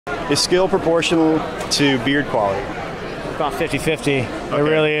Is skill proportional to beard quality? About 50-50. It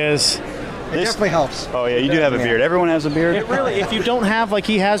really is. It definitely helps. Oh yeah, you do have a beard. Everyone has a beard. It really, if you don't have like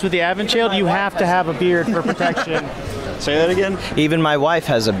he has with the Avonchild, you have to have a beard for protection. Say that again. Even my wife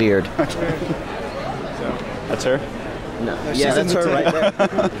has a beard. That's her? No. Yeah, that's her right there.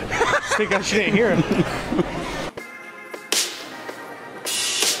 I think I shouldn't hear him.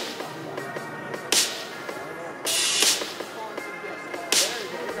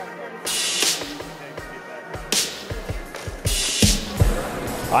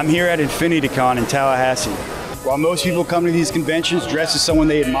 I'm here at Infinity Con in Tallahassee. While most people come to these conventions dressed as someone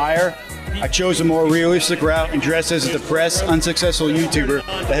they admire, I chose a more realistic route and dressed as a depressed, unsuccessful YouTuber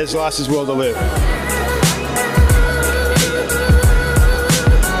that has lost his will to live.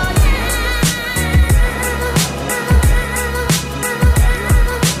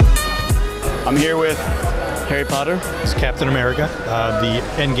 I'm here with Harry Potter. It's Captain America, the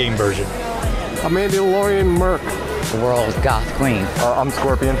Endgame version. I'm Mandalorian Merc. The world's goth queen. I'm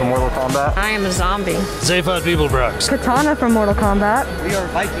Scorpion from Mortal Kombat. I am a zombie. Zaphod Beeblebrox. Katana from Mortal Kombat. We are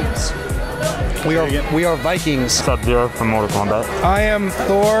Vikings. We are Vikings. Sub-Zero from Mortal Kombat. I am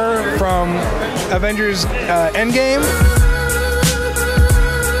Thor from Avengers Endgame.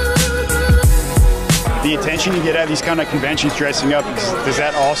 the attention you get at these kind of conventions dressing up. Does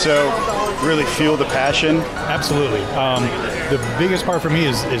that also really fuel the passion? Absolutely. The biggest part for me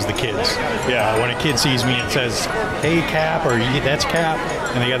is the kids. Yeah, when a kid sees me and says, "Hey, Cap," or "That's Cap,"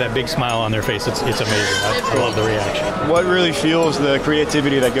 and they got that big smile on their face, it's amazing. I love the reaction. What really fuels the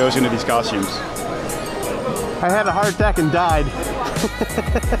creativity that goes into these costumes? I had a heart attack and died.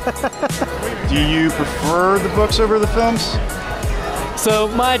 Do you prefer the books over the films? So,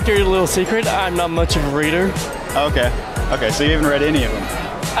 my dirty little secret, I'm not much of a reader. Okay. Okay, so you haven't read any of them?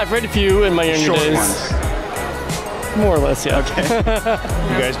 I've read a few in my younger Short days. ones. More or less, yeah. Okay.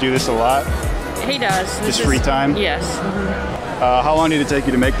 You guys do this a lot? He does. Just free time? Yes. How long did it take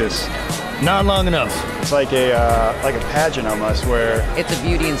you to make this? Not long enough. It's like a pageant almost, where it's a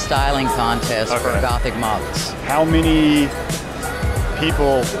beauty and styling contest for Gothic models. How many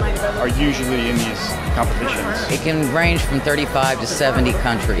people are usually in these competitions? It can range from 35 to 70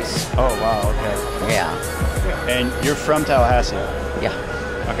 countries. Oh wow, okay. Yeah. And you're from Tallahassee? Yeah.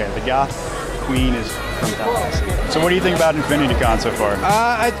 Okay, the goth queen is from Tallahassee. So what do you think about Infinity Con so far?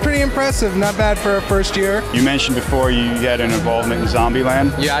 It's pretty impressive, not bad for a first year. You mentioned before you had an involvement in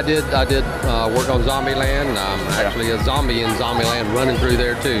Zombieland. Yeah, I did work on Zombieland. I'm actually a zombie in Zombieland running through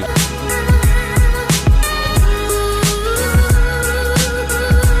there too.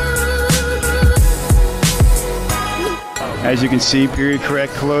 As you can see, period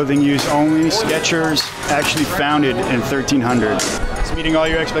correct clothing use only. Skechers actually founded in 1300. It's meeting all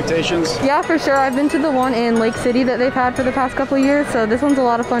your expectations? Yeah, for sure. I've been to the one in Lake City that they've had for the past couple of years, so this one's a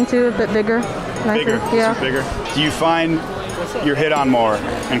lot of fun too, a bit bigger. Nicer. Bigger? Yeah. This is bigger. Do you find you're hit on more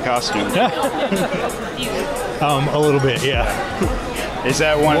in costume? A little bit, yeah. Is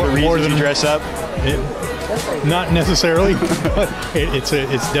that one of the reasons you dress up? Not necessarily, but it's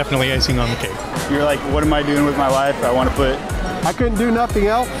definitely icing on the cake. You're like, what am I doing with my life? I want to put... I couldn't do nothing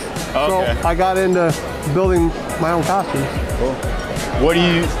else, so I got into building my own costumes. Cool. What do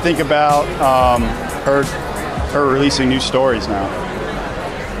you think about her releasing new stories now?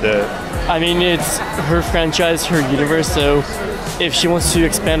 I mean, it's her franchise, her universe, so if she wants to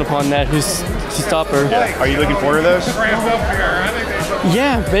expand upon that, who's to stop her? Yeah. Are you looking forward to those?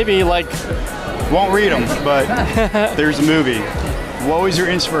 Yeah, maybe, like... Won't read them, but there's a movie. What was your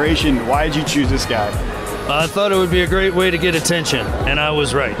inspiration? Why did you choose this guy? I thought it would be a great way to get attention, and I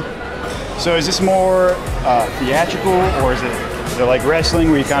was right. So is this more theatrical, or is it like wrestling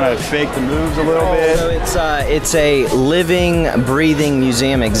where you kind of fake the moves a little bit? So it's a living, breathing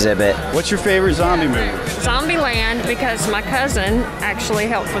museum exhibit. What's your favorite zombie movie? Zombieland, because my cousin actually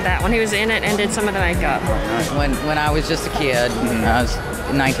helped with that one. He was in it and did some of the makeup. When I was just a kid, I was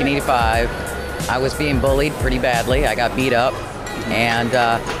in 1985, I was being bullied pretty badly. I got beat up, and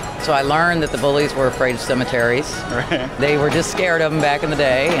so I learned that the bullies were afraid of cemeteries. Right. They were just scared of them back in the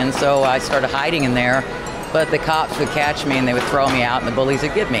day, and so I started hiding in there. But the cops would catch me and they would throw me out, and the bullies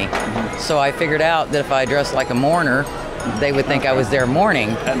would get me. So I figured out that if I dressed like a mourner, they would think I was there mourning.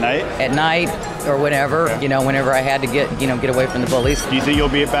 At night? At night, or whenever, you know, whenever I had to get away from the bullies. Do you think you'll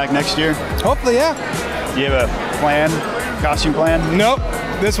be back next year? Hopefully, yeah. Do you have a plan, costume plan? Nope.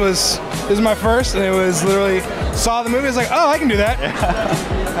 This is my first, and it was literally saw the movie. I was like, oh, I can do that,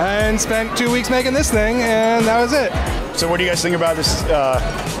 and spent 2 weeks making this thing, and that was it. So, what do you guys think about this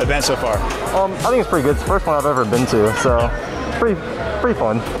event so far? I think it's pretty good. It's the first one I've ever been to, so pretty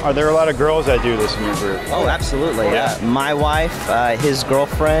fun. Are there a lot of girls that do this in your group? Oh, absolutely. My wife, his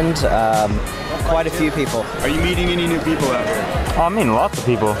girlfriend, quite a few people. Are you meeting any new people out here? I mean, lots of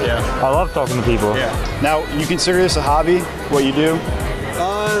people. Yeah. I love talking to people. Yeah. Now, you consider this a hobby, what you do?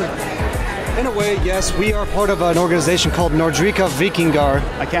 In a way, yes. We are part of an organization called Nordrika Vikingar.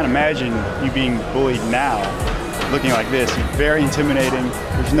 I can't imagine you being bullied now, looking like this. You're very intimidating.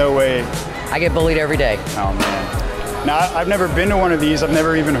 There's no way. I get bullied every day. Oh, man. Now, I've never been to one of these. I've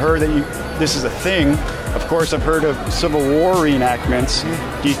never even heard that this is a thing. Of course, I've heard of Civil War reenactments.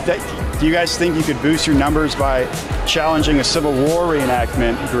 Do you guys think you could boost your numbers by challenging a Civil War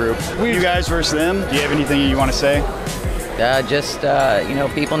reenactment group? You guys versus them? Do you have anything you want to say?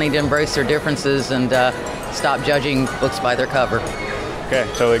 People need to embrace their differences and stop judging books by their cover. Okay,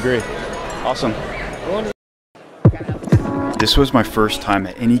 totally agree. Awesome. This was my first time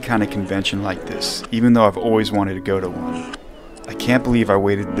at any kind of convention like this, even though I've always wanted to go to one. I can't believe I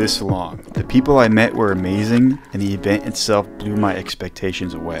waited this long. The people I met were amazing, and the event itself blew my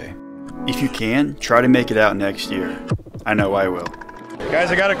expectations away. If you can, try to make it out next year. I know I will.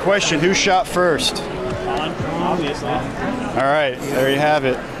 Guys, I got a question. Who shot first? Obviously. All right, there you have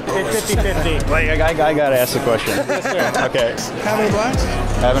it. 50-50. Wait, I gotta ask the question. Yes, sir. Okay. Having a blast?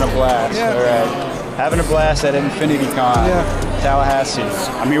 Having a blast. Yeah. All right. Having a blast at Infinity Con Tallahassee.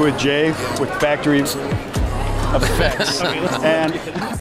 I'm here with Jay with Factory of Effects. And